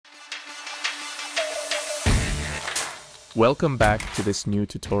Welcome back to this new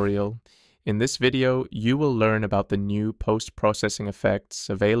tutorial. In this video, you will learn about the new post-processing effects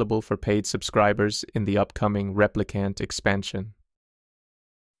available for paid subscribers in the upcoming Replikant expansion.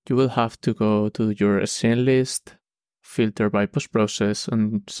 You will have to go to your scene list, filter by post-process,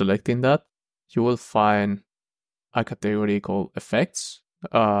 and selecting that, you will find a category called effects.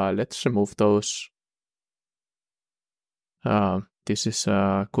 Let's remove those. This is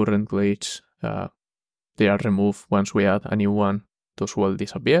a current glitch. They are removed once we add a new one. Those will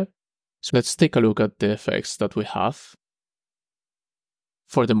disappear. So let's take a look at the effects that we have.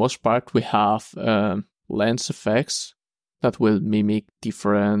 For the most part, we have lens effects that will mimic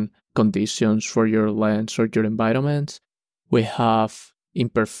different conditions for your lens or your environment. We have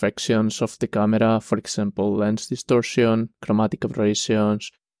imperfections of the camera, for example, lens distortion, chromatic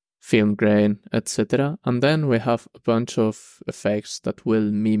aberrations, film grain, etc. And then we have a bunch of effects that will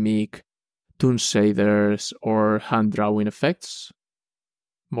mimic toon shaders or hand drawing effects,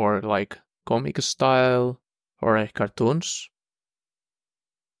 more like comic style or cartoons.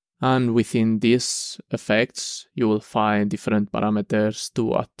 And within these effects, you will find different parameters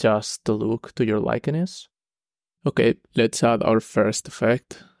to adjust the look to your likeness. Okay, let's add our first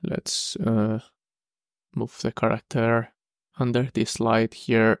effect. Let's move the character under this light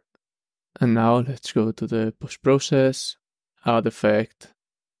here. And now let's go to the post-process, add effect,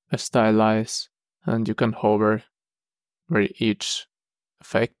 stylize, and you can hover over each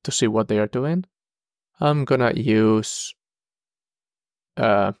effect to see what they are doing. I'm gonna use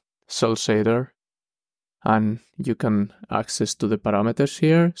cell shader, and you can access to the parameters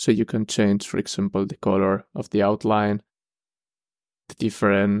here, so you can change, for example, the color of the outline, the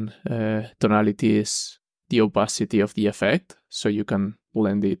different tonalities, the opacity of the effect, so you can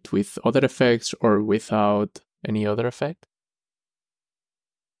blend it with other effects or without any other effect.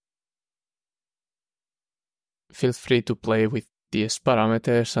 Feel free to play with these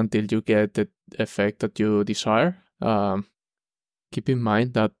parameters until you get the effect that you desire. Keep in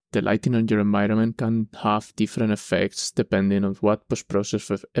mind that the lighting on your environment can have different effects depending on what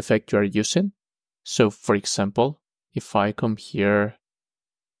post-process effect you are using. So, for example, if I come here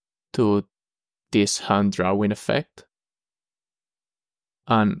to this hand drawing effect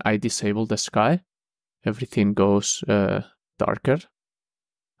and I disable the sky, everything goes darker.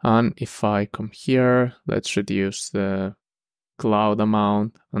 And if I come here, let's reduce the cloud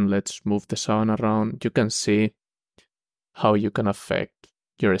amount and let's move the sun around, you can see how you can affect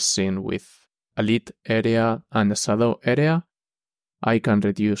your scene with a lit area and a shadow area. I can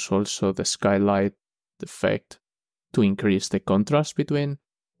reduce also the skylight effect to increase the contrast between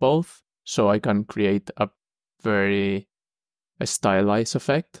both, so I can create a very stylized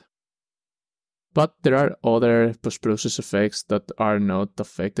effect. But there are other post-process effects that are not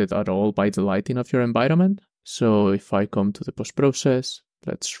affected at all by the lighting of your environment. So if I come to the post-process,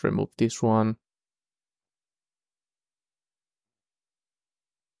 let's remove this one.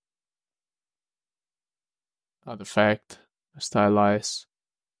 Add effect, stylize.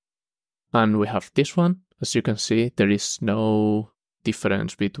 And we have this one. As you can see, there is no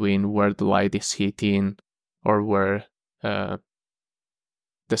difference between where the light is hitting or where the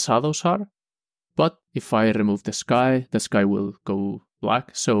shadows are. But if I remove the sky will go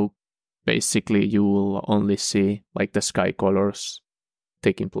black. So basically you will only see like the sky colors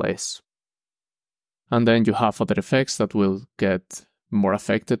taking place. And then you have other effects that will get more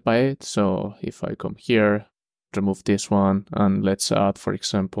affected by it. So if I come here, remove this one, and let's add, for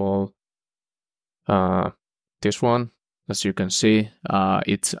example, this one. As you can see,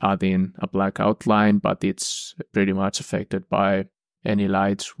 it's adding a black outline, but it's pretty much affected by any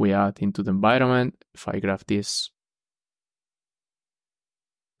lights we add into the environment. If I grab this,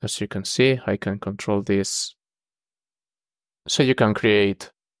 as you can see, I can control this. So you can create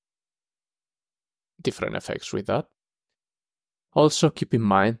different effects with that. Also keep in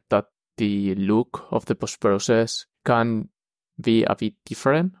mind that the look of the post-process can be a bit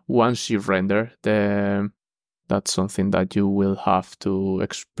different once you render them. That's something that you will have to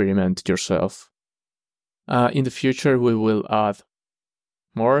experiment yourself. In the future, we will add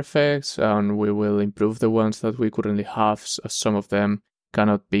more effects and we will improve the ones that we currently have, as some of them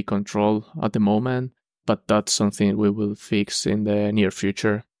cannot be controlled at the moment, but that's something we will fix in the near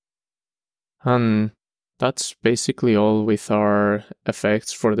future. And that's basically all with our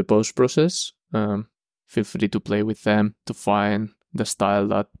effects for the post-process. Feel free to play with them to find the style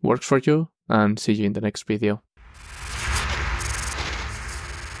that works for you, and see you in the next video.